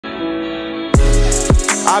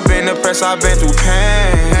I've been depressed, I've been through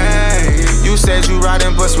pain. You said you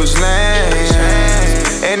riding but switch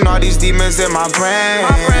lanes, and all these demons in my brain.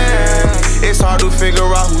 It's hard to figure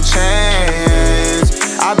out who changed.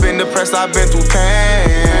 I've been depressed, I've been through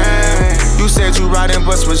pain. You said you riding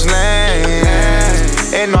but switch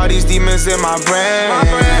lanes, and all these demons in my brain.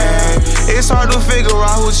 It's hard to figure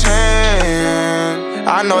out who changed.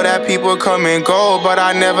 I know that people come and go, but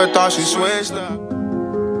I never thought you switched up.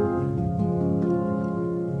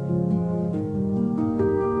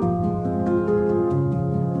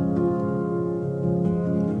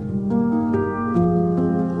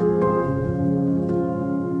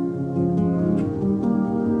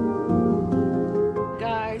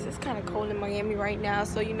 Right now,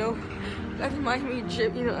 so you know, that reminds me of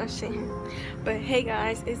drip, you know what I'm saying. But hey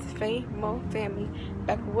guys, it's Famo family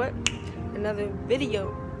back with what? Another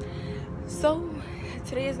video. So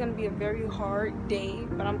today is gonna be a very hard day,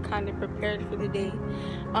 but I'm kind of prepared for the day.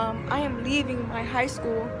 I am leaving my high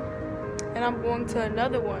school and I'm going to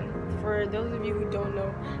another one. For those of you who don't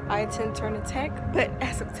know, I attend Turner Tech, but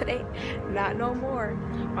as of today, not no more.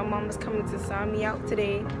 My mom is coming to sign me out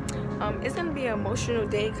today. It's gonna be an emotional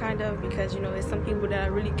day, kind of, because you know there's some people that I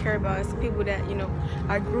really care about, and some people that you know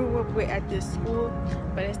I grew up with at this school,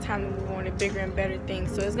 but it's time to move on to bigger and better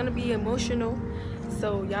things. So it's gonna be emotional.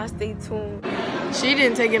 So y'all stay tuned. She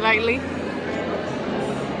didn't take it lightly.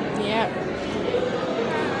 Yeah.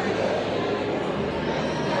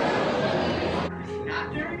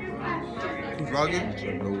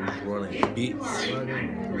 Vlogging? No, running beats.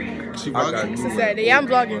 She vlogging? It's a Saturday. Yeah, I'm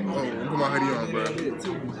vlogging. Oh, put my hoodie on, bro.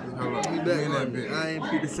 I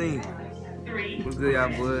ain't be the same. What's good, y'all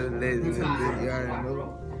boys? Ladies and gentlemen, y'all already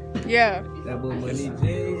know. Yeah. That boy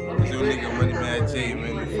MoneyManJay. Your nigga MoneyManJay,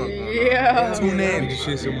 man. Yeah. Tune in. This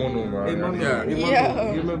shit's a mono, bro. Yeah.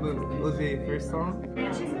 You remember OJ's first song?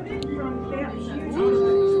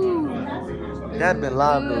 Ooh. That been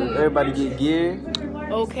live, though. Everybody get gear.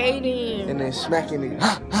 Okay then. And then smacking it.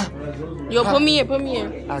 Yo, put me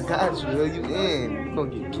in. I got you, yo. You in. You gonna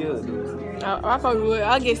get killed, though. I probably would.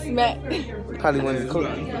 I'll get smacked. Probably want to cook.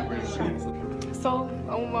 So,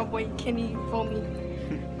 I want my boy Kenny for me.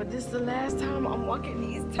 But this is the last time I'm walking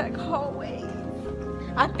these tech hallways.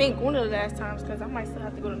 I think one of the last times, because I might still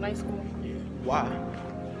have to go to night school. Why?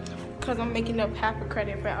 Because I'm making up half a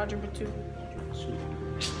credit for Algebra 2.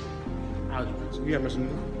 Algebra 2? You have Miss Lloyd?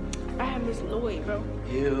 I have Miss Lloyd, bro.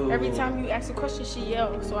 Ew. Every time you ask a question, she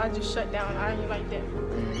yells. So I just shut down. I ain't like that.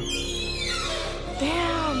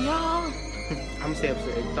 Damn, y'all. I'm saying,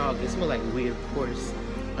 dog, it smells like weird horse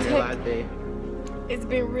on a live day. It's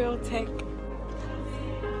been real tech.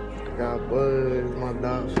 Got buzz, my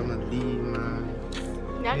dog from the D, man.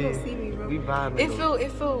 Y'all gonna see me, bro. We vibing. It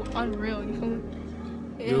feel unreal, you feel me?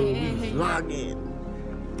 Yo, we vlogging.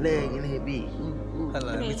 Leg in that beat. Hold on,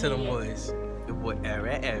 let me tell them boys. Your boy,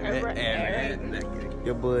 Aaron.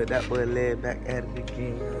 Your boy, that boy laid back at it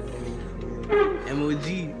again. MOG.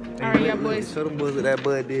 Alright, y'all boys. Show them boys what that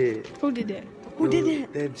boy did. Who did that? Who did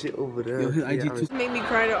that? That shit over there. Yo, his IG too. Made me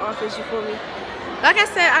cry in the office, you feel me? Like I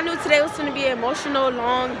said, I knew today was gonna be an emotional,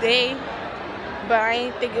 long day, but I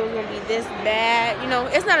didn't think it was gonna be this bad. You know,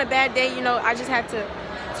 it's not a bad day, you know, I just had to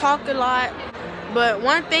talk a lot. But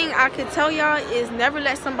one thing I could tell y'all is never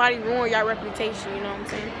let somebody ruin your reputation, you know what I'm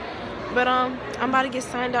saying? But I'm about to get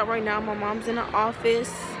signed out right now. My mom's in the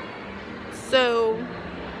office. So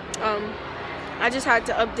I just had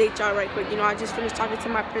to update y'all right quick. You know, I just finished talking to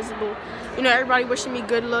my principal. You know, everybody wishing me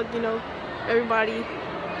good luck, you know. Everybody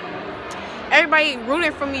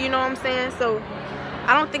rooting for me, you know what I'm saying? So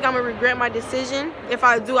I don't think I'm gonna regret my decision. If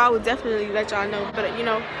I do, I will definitely let y'all know. But you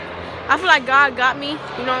know, I feel like God got me,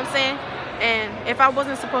 you know what I'm saying? And if I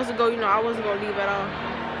wasn't supposed to go, you know, I wasn't gonna leave at all.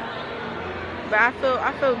 But I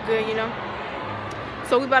feel good, you know.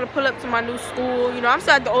 So we about to pull up to my new school. You know, I'm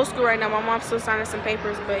still at the old school right now. My mom's still signing some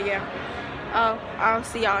papers, but yeah. I'll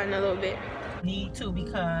see y'all in a little bit. Need to,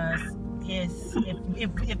 because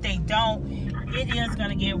if they don't, it is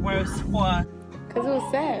gonna get worse for. Cause it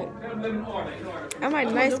was sad. I'm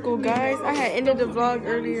at night school, guys. I had ended the vlog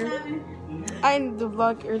earlier.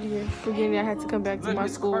 Forgetting I had to come back to my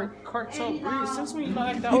school.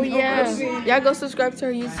 Oh yeah, y'all go subscribe to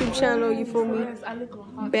her YouTube channel. You feel me?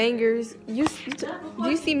 Bangers. Do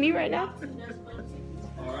you see me right now?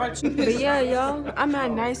 But yeah, y'all, I'm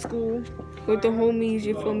at night school with the homies.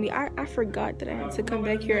 You feel me? I forgot that I had to come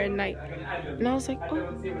back here at night, and I was like, oh.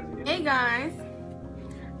 Hey guys,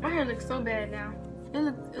 my hair looks so bad now. It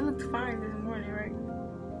looked fine this morning, right?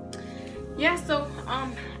 Yeah, so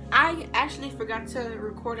I actually forgot to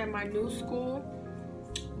record at my new school,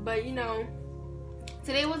 but you know,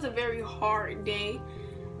 today was a very hard day.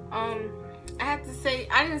 I have to say,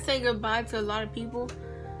 I didn't say goodbye to a lot of people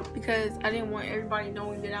because I didn't want everybody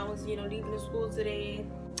knowing that I was, you know, leaving the school today.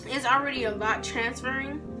 It's already a lot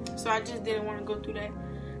transferring, so I just didn't want to go through that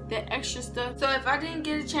extra stuff. So if I didn't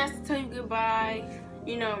get a chance to tell you goodbye,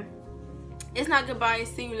 you know, it's not goodbye,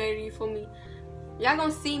 it's see you later, you feel me? Y'all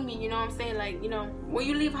gonna see me, you know what I'm saying? Like, you know, when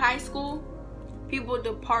you leave high school, people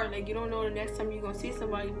depart. Like, you don't know the next time you're gonna see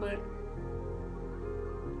somebody, but,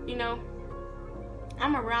 you know,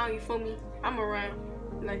 I'm around, you feel me? I'm around.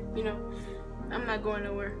 Like, you know, I'm not going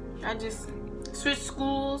nowhere. I just switched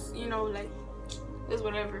schools, you know, like, it's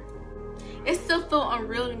whatever. It still feel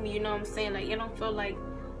unreal to me, you know what I'm saying? Like, it don't feel like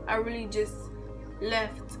I really just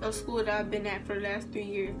left a school that I've been at for the last 3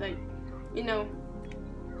 years. Like, you know,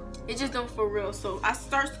 it just don't feel real. So I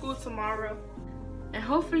start school tomorrow, and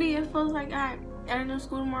hopefully it feels like I end up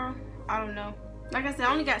school tomorrow. I don't know. Like I said,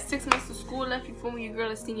 I only got 6 months of school left. You feel me? Your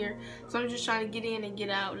girl is senior, so I'm just trying to get in and get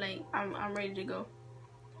out. Like, I'm ready to go.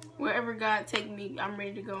 Wherever God take me, I'm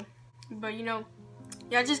ready to go. But, you know,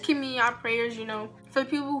 y'all just keep me in y'all prayers, you know. For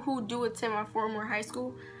people who do attend my former high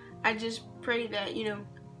school, I just pray that, you know,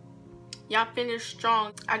 y'all finish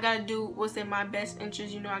strong. I gotta do what's in my best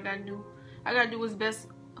interest, you know. I gotta do what's best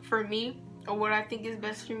for me, or what I think is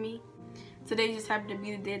best for me. Today just happened to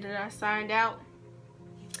be the day that I signed out.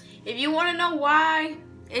 If you want to know why,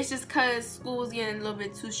 it's just because school's getting a little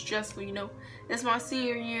bit too stressful, you know. It's my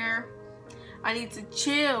senior year. I need to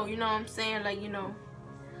chill, you know what I'm saying? Like, you know,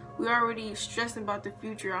 we're already stressing about the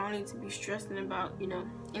future. I don't need to be stressing about, you know,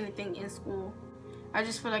 anything in school. I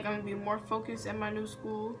just feel like I'm going to be more focused at my new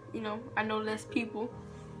school. You know, I know less people.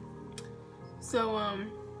 So,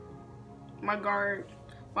 my guard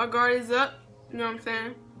is up, you know what I'm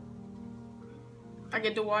saying? I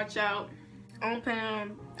get to watch out. I don't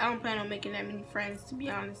plan on making that many friends, to be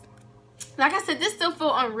honest. Like I said, this still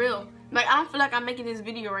feel unreal. Like, I don't feel like I'm making this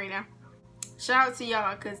video right now. Shout out to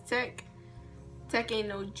y'all, cause tech ain't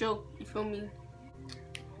no joke, you feel me?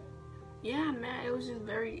 Yeah, man, it was just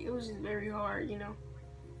very hard, you know.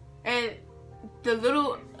 And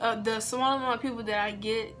the small amount of people that I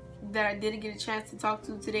did get a chance to talk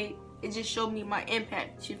to today, it just showed me my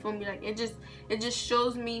impact, you feel me? Like, it just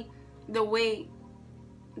shows me the way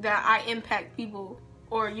that I impact people,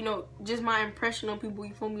 or, you know, just my impression on people,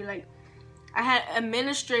 you feel me? Like, I had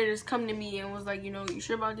administrators come to me and was like, you know, you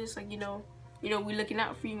sure about this? Like, you know, we looking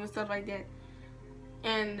out for you and stuff like that.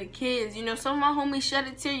 And the kids, you know, some of my homies shed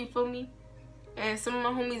a tear, you feel me? And some of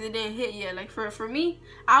my homies, it didn't hit yet. Like, for me,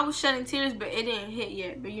 I was shedding tears, but it didn't hit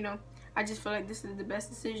yet. But, you know, I just feel like this is the best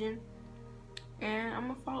decision, and I'm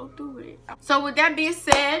gonna follow through with it. So with that being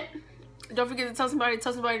said, don't forget to tell somebody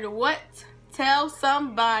to what? Tell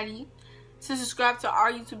somebody to subscribe to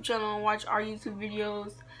our YouTube channel and watch our YouTube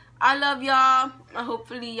videos. I love y'all, and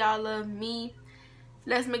hopefully y'all love me.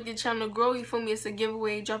 Let's make the channel grow, you feel me? It's a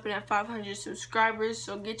giveaway dropping at 500 subscribers,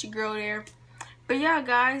 so get your girl there. But yeah,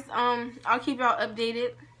 guys, I'll keep y'all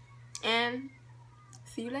updated, and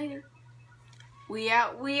see you later. We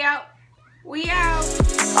out.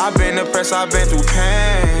 I've been depressed, I've been through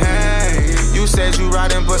pain. You said you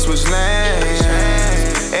riding bus was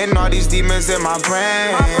lame, and all these demons in my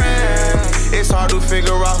brain. It's hard to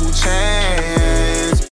figure out who changed.